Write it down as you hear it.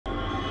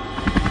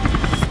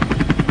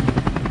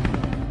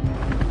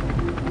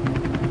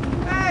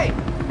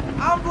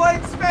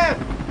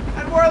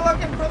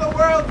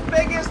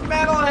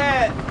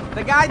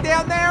The guy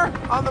down there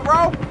on the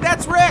rope,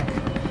 that's Rick.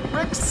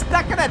 Rick's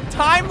stuck in a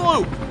time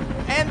loop.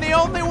 And the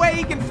only way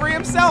he can free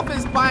himself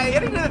is by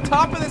hitting to the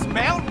top of this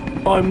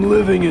mountain. I'm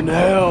living in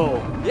hell.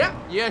 Yep,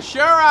 you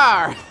sure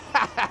are.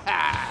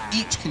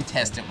 Each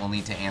contestant will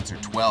need to answer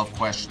 12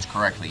 questions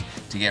correctly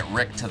to get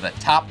Rick to the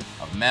top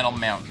of Metal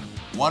Mountain.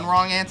 One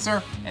wrong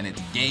answer, and it's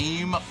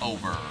game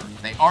over.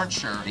 If they aren't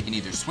sure, they can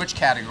either switch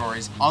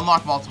categories,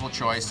 unlock multiple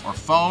choice, or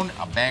phone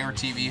a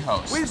BangerTV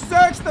host. We've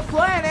searched the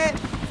planet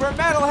for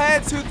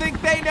metalheads who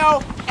think they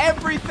know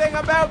everything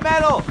about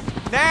metal.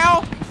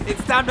 Now,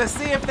 it's time to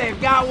see if they've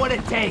got what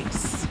it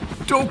takes.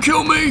 Don't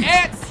kill me!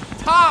 It's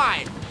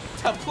time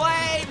to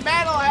play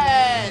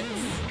Metalheads!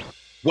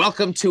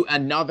 Welcome to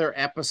another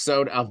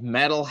episode of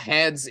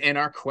Metalheads in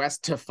our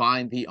quest to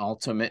find the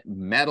ultimate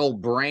metal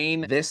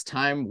brain. This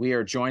time we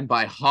are joined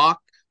by Håk.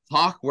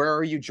 Håk, where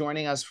are you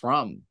joining us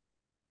from?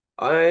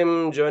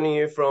 I'm joining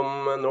you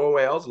from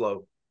Norway,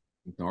 Oslo.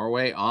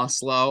 Norway,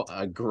 Oslo,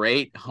 a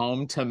great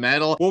home to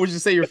metal. What would you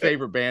say your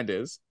favorite band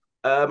is?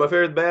 My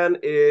favorite band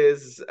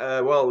is,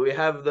 well, we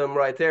have them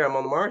right there,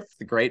 Amon Amarth.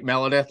 The great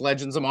Metalhead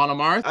legends of Amon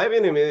Amarth? I've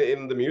been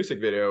in the music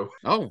video.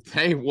 Oh,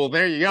 hey, well,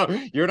 there you go.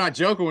 You're not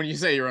joking when you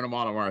say you're an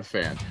Amon Amarth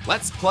fan.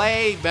 Let's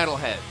play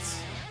Metalheads.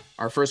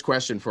 Our first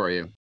question for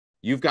you.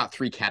 You've got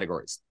three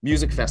categories: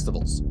 music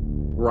festivals,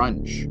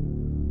 grunge,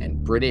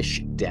 and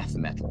British death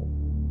metal.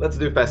 Let's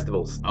do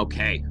festivals.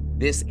 Okay.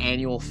 This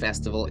annual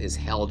festival is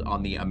held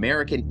on the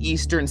American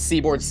Eastern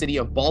Seaboard city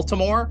of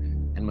Baltimore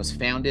and was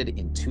founded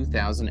in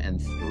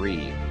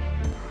 2003.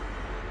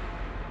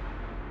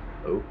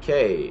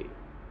 Okay.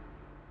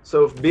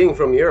 So being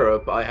from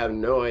Europe, I have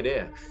no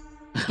idea.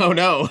 Oh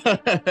no.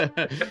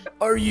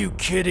 Are you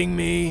kidding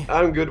me?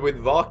 I'm good with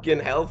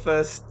Wacken,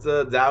 Hellfest,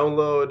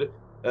 Download,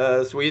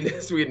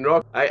 Sweden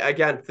Rock. I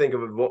can't think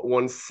of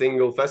one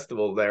single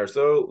festival there,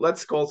 so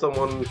let's call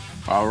someone.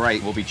 All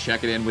right, we'll be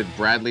checking in with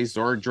Bradley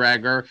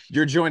Zordrager.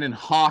 You're joining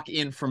Håk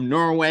in from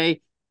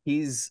Norway.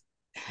 He's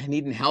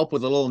needing help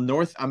with a little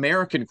North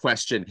American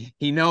question.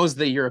 He knows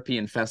the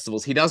European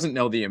festivals. He doesn't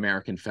know the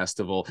American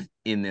festival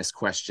in this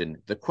question.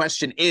 The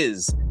question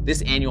is,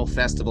 this annual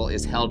festival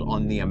is held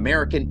on the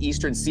American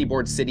Eastern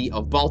Seaboard city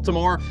of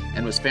Baltimore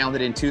and was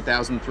founded in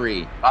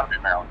 2003. Gotta be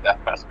Maryland Death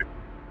Fest.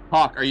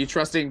 Håk, are you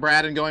trusting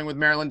Brad and going with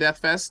Maryland Death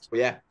Fest?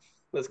 Yeah,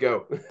 let's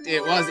go.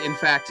 It was, in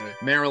fact,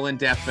 Maryland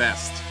Death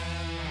Fest.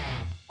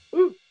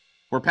 Woo.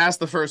 We're past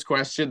the first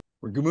question.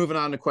 We're moving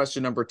on to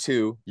question number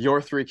 2.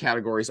 Your three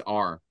categories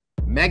are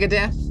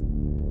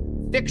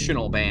Megadeth,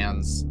 fictional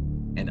bands,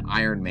 and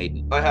Iron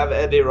Maiden. I have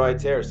Eddie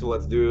right here, so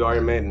let's do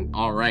Iron Maiden.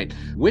 All right.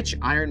 Which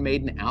Iron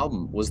Maiden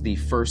album was the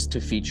first to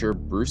feature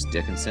Bruce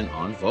Dickinson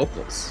on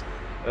vocals?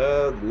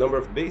 Number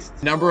of the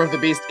Beast. Number of the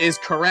Beast is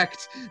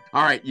correct.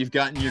 All right, you've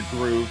gotten your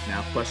groove.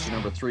 Now, question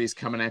number 3 is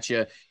coming at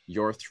you.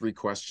 Your three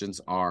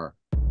questions are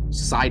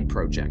side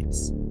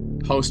projects,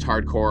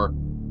 post-hardcore,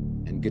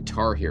 and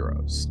guitar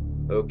heroes.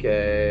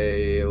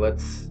 Okay,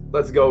 let's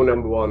go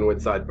number 1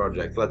 with side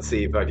project. Let's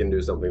see if I can do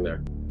something there.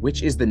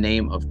 Which is the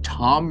name of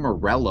Tom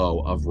Morello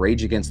of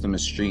Rage Against the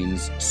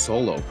Machine's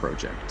solo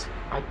project?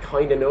 I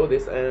kind of know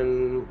this,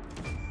 and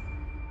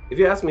if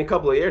you asked me a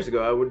couple of years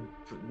ago, I would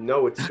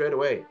know it straight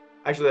away.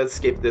 Actually, let's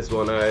skip this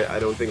one. I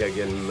don't think I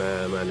can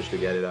manage to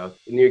get it out.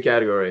 New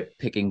category.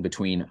 Picking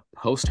between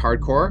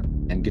post-hardcore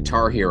and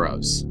guitar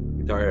heroes.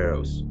 Guitar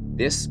heroes.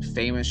 This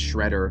famous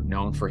shredder,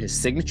 known for his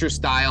signature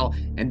style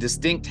and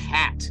distinct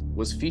hat,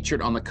 was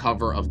featured on the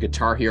cover of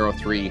Guitar Hero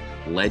 3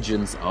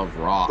 Legends of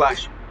Rock.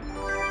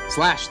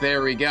 Slash,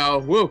 there we go.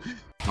 Woo!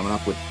 Coming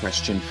up with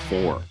question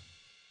 4.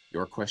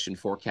 Your question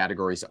 4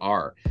 categories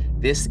are: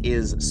 this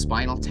is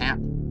Spinal Tap,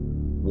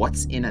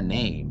 What's in a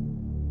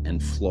Name,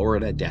 and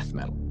Florida death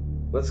metal.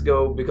 Let's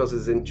go because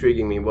it's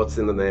intriguing me. What's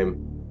in the name?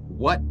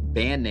 What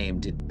band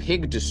name did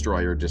Pig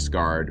Destroyer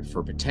discard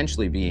for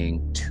potentially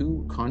being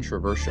too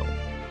controversial?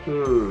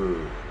 I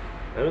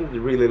haven't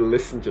really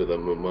listened to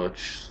them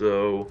much,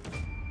 so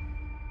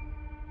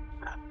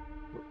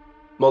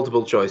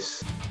multiple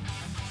choice.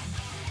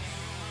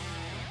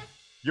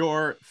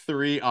 Your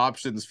three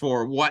options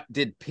for what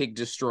did Pig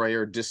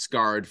Destroyer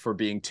discard for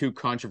being too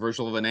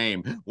controversial of a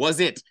name? Was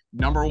it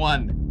number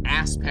 1,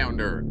 Ass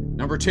Pounder,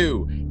 number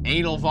 2,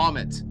 Anal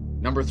Vomit,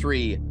 number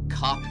 3,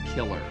 Cop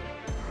Killer?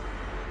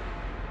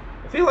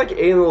 I feel like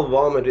Anal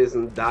Vomit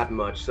isn't that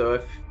much,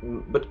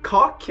 but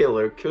Cock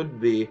Killer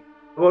could be.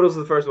 What was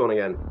the first one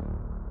again?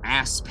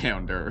 Ass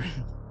Pounder.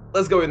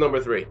 Let's go with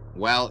number 3.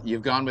 Well,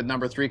 you've gone with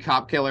number 3,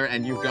 Cop Killer,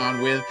 and you've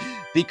gone with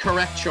the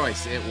correct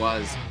choice. It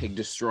was Pig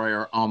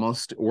Destroyer.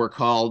 Almost were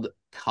called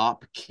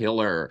Cop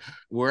Killer.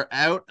 We're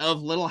out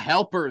of little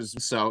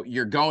helpers, so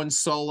you're going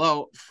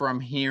solo from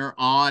here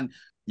on.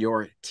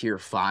 Your tier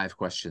 5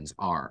 questions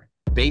are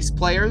bass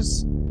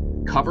players,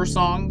 cover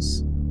songs,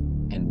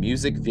 and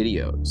music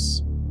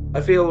videos. I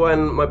feel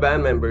when my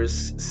band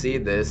members see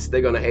this,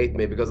 they're gonna hate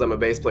me because I'm a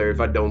bass player if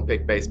I don't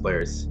pick bass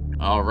players.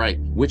 All right.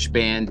 Which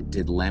band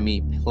did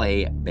Lemmy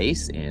play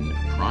bass in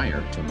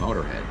prior to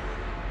Motorhead?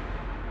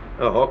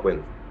 Oh,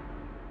 Hawkwind.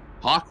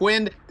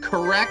 Hawkwind,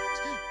 correct.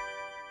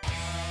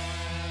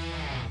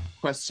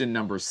 Question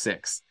number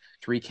 6.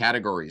 3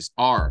 categories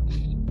are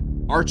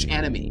arch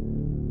enemy,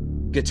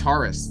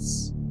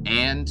 guitarists,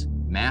 and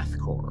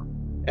mathcore.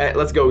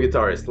 Let's go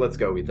guitarist. Let's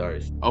go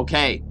guitarist.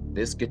 Okay,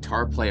 this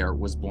guitar player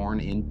was born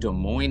in Des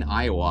Moines,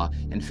 Iowa,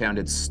 and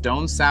founded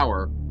Stone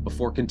Sour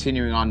before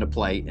continuing on to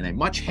play in a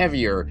much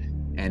heavier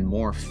and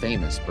more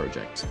famous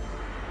project.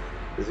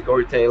 Is it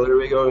Corey Taylor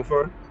we're going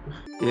for?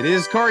 It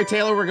is Corey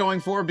Taylor we're going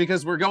for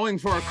because we're going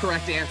for a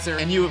correct answer,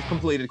 and you have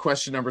completed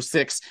question number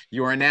 6.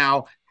 You are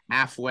now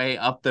halfway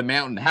up the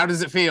mountain. How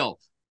does it feel?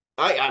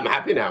 I'm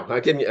happy now. I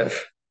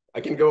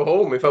can go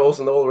home if I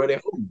wasn't already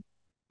home.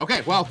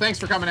 Okay, well, thanks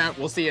for coming out.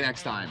 We'll see you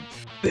next time.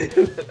 Let's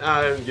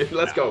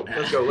go.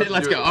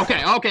 Let's go.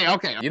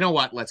 Okay. You know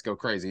what? Let's go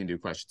crazy and do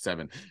question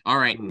 7. All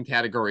right,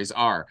 categories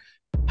are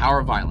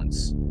power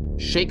violence,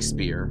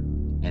 Shakespeare,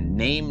 and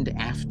named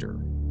after.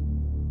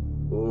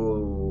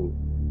 Ooh.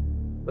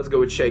 Let's go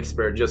with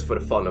Shakespeare just for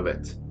the fun of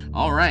it.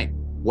 All right.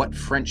 What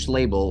French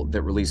label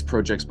that released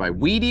projects by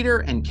Weed Eater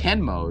and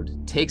Ken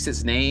Mode takes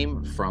its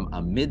name from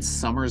A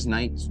Midsummer's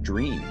Night's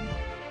Dream?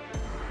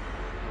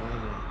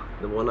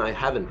 The one I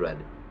haven't read.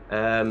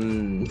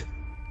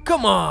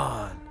 Come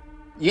on.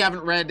 You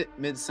haven't read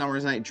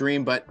Midsummer's Night's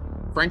Dream, but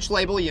French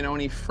label, you know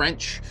any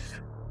French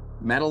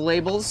metal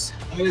labels?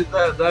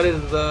 That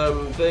is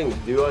the thing.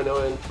 Do I know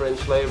any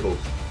French labels?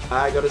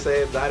 I gotta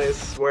say, that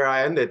is where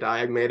I ended.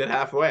 I made it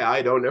halfway.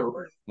 I don't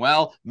know.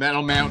 Well,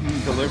 Metal Mountain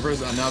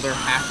delivers another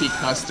happy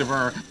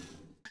customer.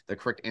 The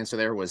correct answer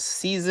there was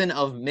Season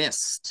of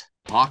Mist.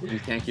 Hawk, we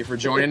thank you for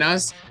joining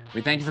us.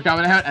 We thank you for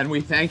coming out, and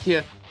we thank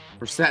you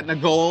for setting a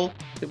goal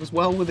that was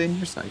well within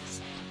your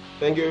sights.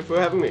 Thank you for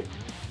having me.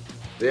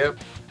 See ya.